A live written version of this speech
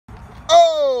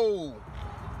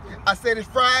I said it's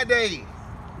Friday.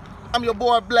 I'm your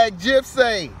boy Black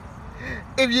Gypsy.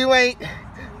 If you ain't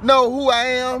know who I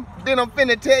am, then I'm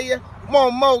finna tell you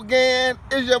one more again.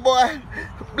 It's your boy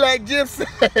Black Gypsy.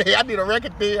 I need a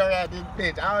record deal around this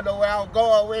bitch. I don't know where I'm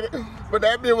going with it, but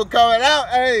that bitch was coming out.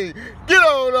 Hey, get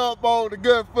on up on the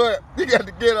good foot. You got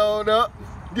to get on up.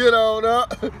 Get on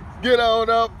up. Get on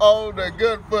up on the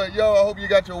good foot. Yo, I hope you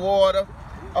got your water.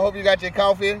 I hope you got your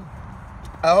coffee.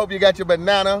 I hope you got your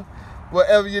banana.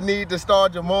 Whatever you need to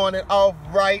start your morning off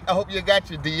right. I hope you got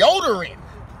your deodorant.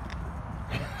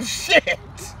 Shit.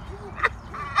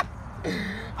 I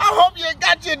hope you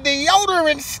got your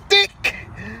deodorant stick.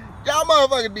 Y'all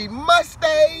motherfuckers be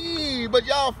musty, but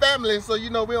y'all family, so you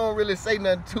know we don't really say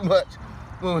nothing too much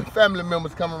when family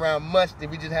members come around musty.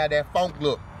 We just have that funk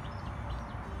look.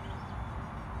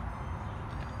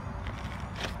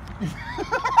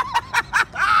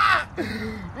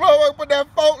 Motherfucker put that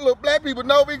funk look. Black people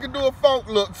know we can do a funk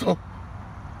look, so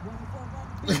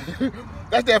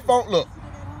that's that funk look.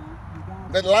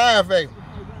 That lying face.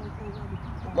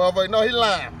 Motherfucker, no, he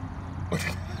lying.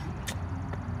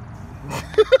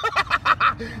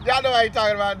 Y'all know I ain't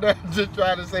talking about nothing, just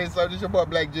trying to say something. This your boy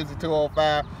Black Gypsy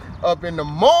 205 up in the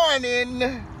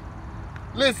morning.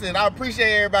 Listen, I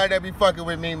appreciate everybody that be fucking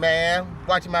with me, man.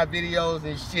 Watching my videos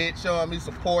and shit, showing me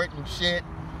support and shit.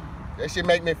 That shit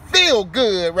make me feel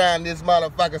good around this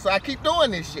motherfucker, so I keep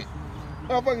doing this shit.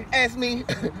 Motherfucker ask me,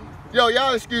 yo,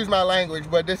 y'all excuse my language,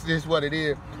 but this is what it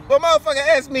is. But motherfucker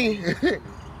ask me,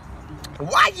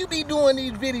 why you be doing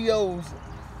these videos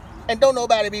and don't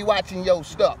nobody be watching your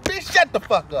stuff? Bitch, shut the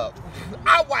fuck up.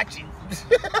 I watch it.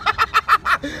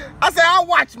 I said I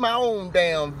watch my own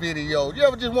damn video. You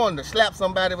ever just wanted to slap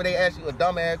somebody when they ask you a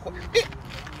dumbass question?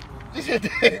 Just hit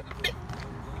that.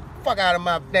 Fuck out of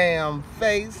my damn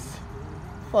face.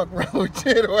 Fuck wrong with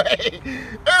you anyway.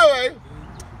 Anyway,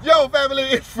 yo family,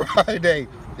 it's Friday.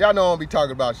 Y'all know I don't be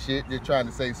talking about shit, just trying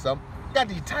to say something. Got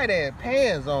these tight ass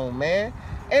pants on, man.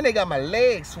 And they got my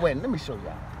legs sweating. Let me show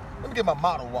y'all. Let me get my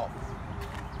model walk.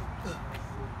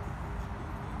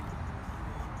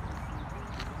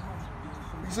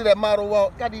 You see that model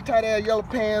walk? Got these tight ass yellow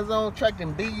pants on,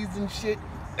 attracting bees and shit.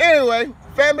 Anyway,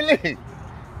 family.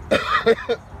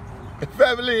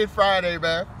 Family, it's Friday,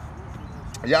 man.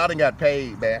 Y'all done got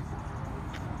paid, man.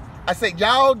 I said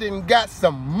y'all done got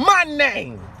some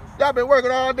money. Y'all been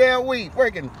working all damn week.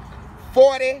 Working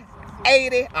 40,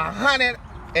 80,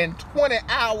 120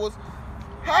 hours.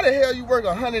 How the hell you work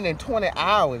 120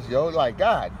 hours, yo? Like,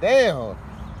 god damn.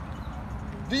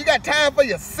 Do you got time for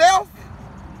yourself?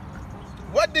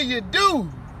 What do you do?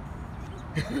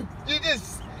 You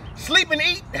just sleep and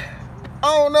eat? I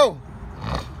don't know.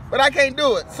 But I can't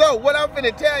do it. So what I'm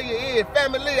finna tell you is,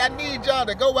 family, I need y'all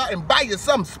to go out and buy you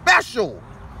something special.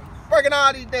 Working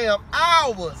all these damn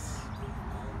hours.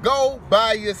 Go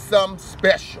buy you something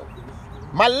special.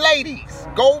 My ladies,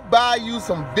 go buy you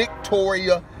some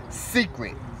Victoria's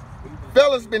Secret.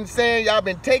 Fellas been saying y'all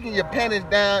been taking your panties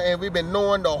down and we've been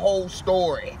knowing the whole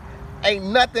story. Ain't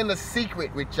nothing a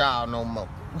secret with y'all no more.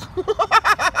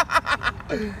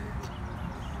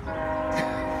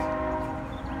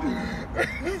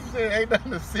 Ain't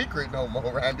nothing a secret no more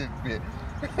around this bitch.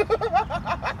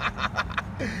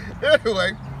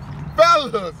 Anyway,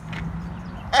 fellas,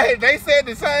 hey, they said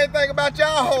the same thing about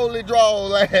y'all holy draw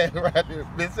last right there.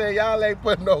 They said y'all ain't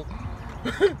put no.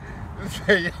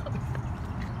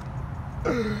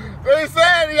 They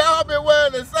said y'all been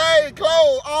wearing the same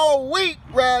clothes all week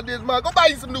around this month. Go buy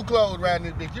you some new clothes around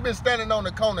this bitch. You been standing on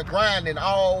the corner grinding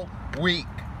all week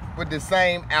with the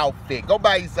same outfit. Go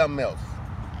buy you something else.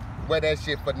 Wear that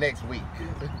shit for next week.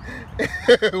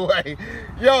 Anyway,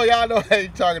 yo, y'all know I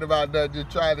ain't talking about nothing,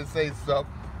 just trying to say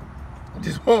something.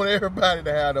 Just want everybody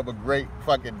to have a great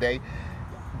fucking day.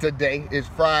 Today is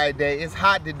Friday. It's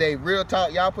hot today. Real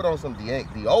talk, y'all put on some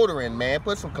deodorant, man.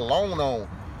 Put some cologne on.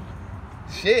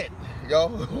 Shit,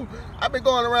 yo. I've been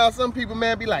going around some people,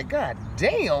 man, be like, god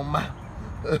damn.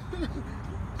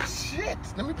 Shit,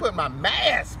 let me put my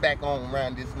mask back on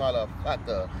around this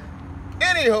motherfucker.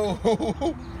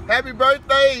 Anywho, happy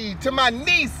birthday to my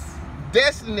niece,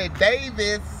 Destiny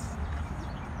Davis.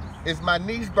 It's my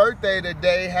niece's birthday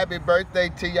today. Happy birthday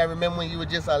to you. I remember when you were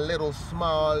just a little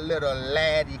small little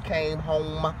lad. You came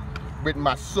home with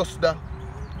my sister.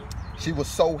 She was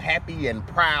so happy and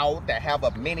proud to have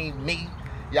a mini me.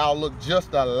 Y'all look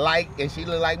just alike, and she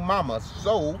look like mama.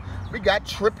 So we got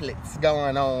triplets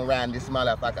going on around this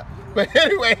motherfucker. But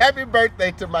anyway, happy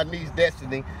birthday to my niece,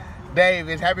 Destiny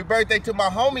Davis. Happy birthday to my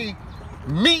homie,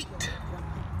 Meat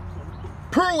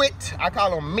Pruitt. I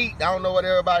call him Meat. I don't know what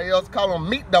everybody else call him.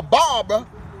 Meat the Barber.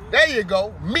 There you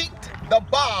go. Meat the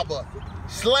Barber.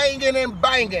 slanging and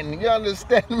banging. You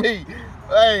understand me?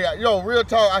 Hey, yo, real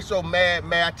talk, I so mad,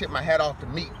 man. I tip my hat off to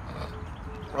Meek.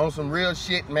 On some real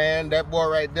shit, man. That boy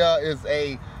right there is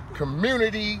a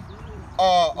community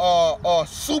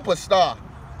superstar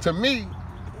to me.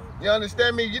 You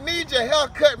understand me? You need your hair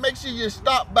cut. Make sure you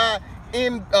stop by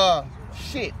in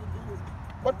shit.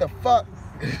 What the fuck?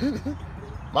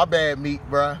 My bad, Meek,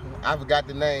 bruh. I forgot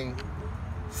the name.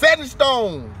 Set in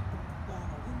Stone.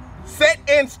 Set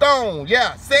in Stone.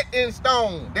 Yeah, Set in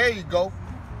Stone. There you go.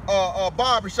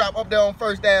 Barbershop up there on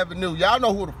 1st Avenue. Y'all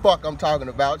know who the fuck I'm talking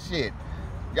about. Shit.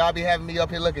 Y'all be having me up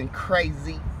here looking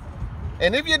crazy.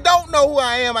 And if you don't know who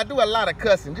I am, I do a lot of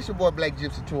cussing. This your boy Black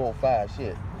Gypsy 205.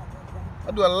 Shit.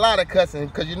 I do a lot of cussing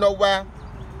because you know why?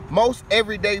 Most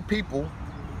everyday people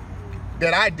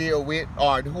that I deal with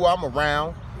or who I'm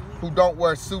around who don't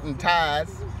wear suit and ties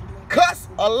cuss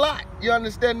a lot. You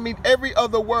understand me? Every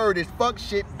other word is fuck,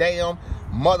 shit, damn,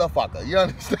 motherfucker. You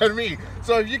understand me?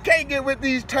 So if you can't get with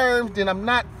these terms, then I'm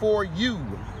not for you.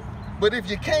 But if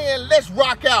you can, let's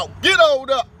rock out. Get on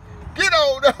up. Get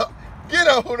on up. Get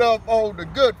on up on the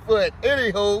good foot.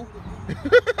 Anywho.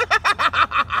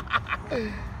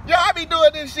 Yo, I be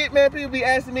doing this shit, man. People be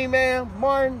asking me, man,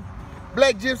 Martin,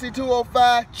 Black Gypsy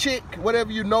 205, Chick,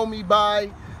 whatever you know me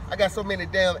by. I got so many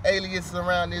damn aliases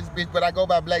around this bitch, but I go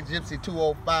by Black Gypsy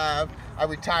 205. I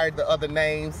retired the other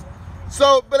names.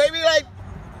 So, but they be like,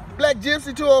 Black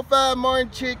Gypsy 205,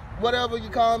 Martin, Chick, whatever you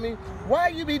call me. Why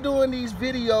you be doing these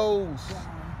videos?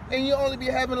 And you only be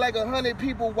having like 100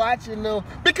 people watching them?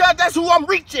 Because that's who I'm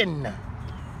reaching.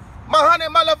 My 100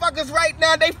 motherfuckers right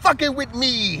now, they fucking with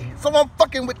me. So I'm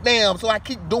fucking with them. So I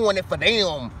keep doing it for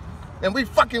them. And we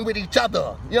fucking with each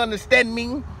other. You understand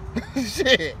me?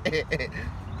 Shit.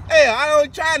 Hey, I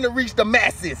ain't trying to reach the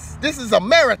masses. This is a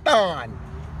marathon,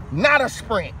 not a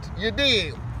sprint. You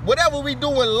dig? Whatever we do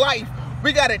in life,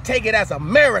 we gotta take it as a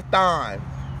marathon,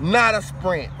 not a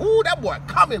sprint. Ooh, that boy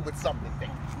coming with something there.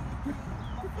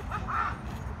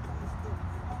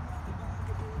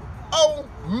 Oh,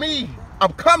 me.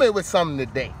 I'm coming with something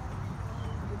today.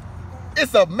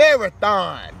 It's a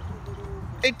marathon.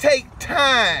 It takes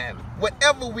time.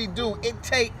 Whatever we do, it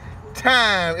takes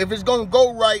time. If it's gonna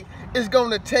go right, it's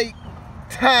gonna take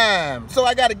time. So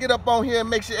I gotta get up on here and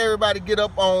make sure everybody get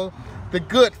up on the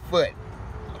good foot.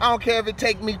 I don't care if it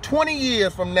take me 20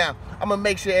 years from now, I'm gonna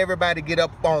make sure everybody get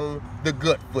up on the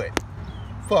good foot.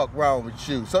 Fuck wrong with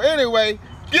you. So anyway,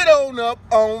 get on up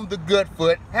on the good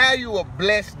foot. Have you a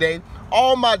blessed day.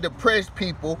 All my depressed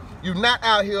people, you're not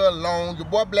out here alone. Your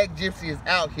boy Black Gypsy is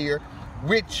out here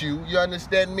with you. You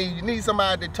understand me? You need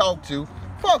somebody to talk to.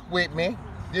 Fuck with me.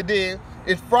 You did.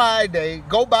 It's Friday.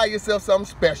 Go buy yourself something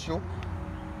special.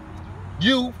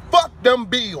 You fuck them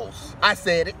bills. I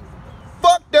said it.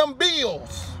 Fuck them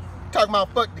bills. Talking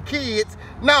about fuck the kids.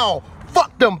 No,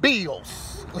 fuck them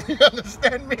bills. You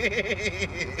understand me?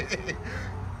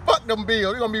 Fuck them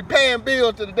bills. You're gonna be paying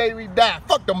bills till the day we die.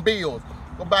 Fuck them bills.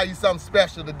 Go buy you something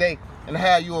special today and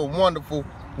have you a wonderful,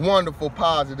 wonderful,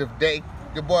 positive day.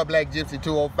 Your boy Black Gypsy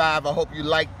 205. I hope you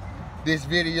liked this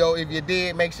video. If you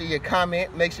did, make sure you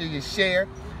comment, make sure you share,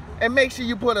 and make sure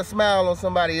you put a smile on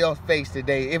somebody else's face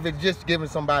today. If it's just giving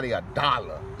somebody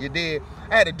 $1, you did.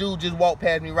 I had a dude just walk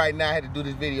past me right now. I had to do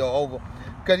this video over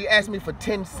because he asked me for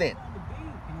 10 cents.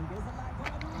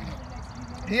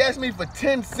 He asked me for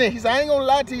 10 cents. He said, I ain't gonna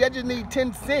lie to you, I just need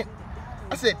 10 cents.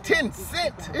 I said, 10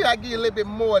 cents? Yeah, I give you a little bit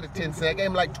more than 10 cents. I gave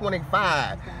him like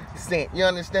 25 cents. You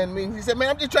understand me? He said, man,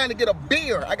 I'm just trying to get a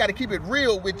beer. I got to keep it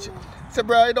real with you. I said,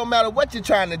 bro, it don't matter what you're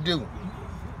trying to do.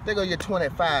 There go your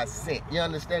 25 cents. You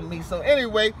understand me? So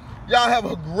anyway, y'all have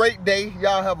a great day.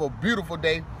 Y'all have a beautiful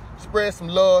day. Spread some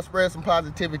love, spread some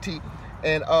positivity,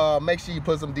 and make sure you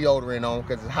put some deodorant on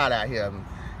because it's hot out here.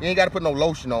 You ain't got to put no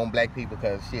lotion on, black people,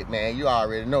 because shit, man, you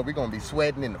already know we're going to be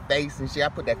sweating in the face and shit. I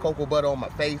put that cocoa butter on my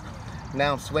face.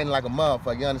 Now I'm sweating like a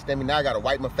motherfucker, you understand me? Now I gotta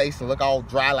wipe my face and look all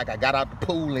dry like I got out the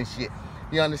pool and shit.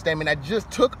 You understand me? And I just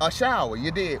took a shower,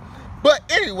 you did. But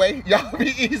anyway, y'all be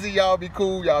easy, y'all be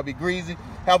cool, y'all be greasy.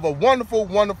 Have a wonderful,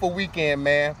 wonderful weekend,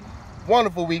 man.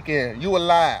 Wonderful weekend. You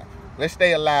alive. Let's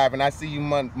stay alive, and I see you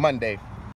Monday.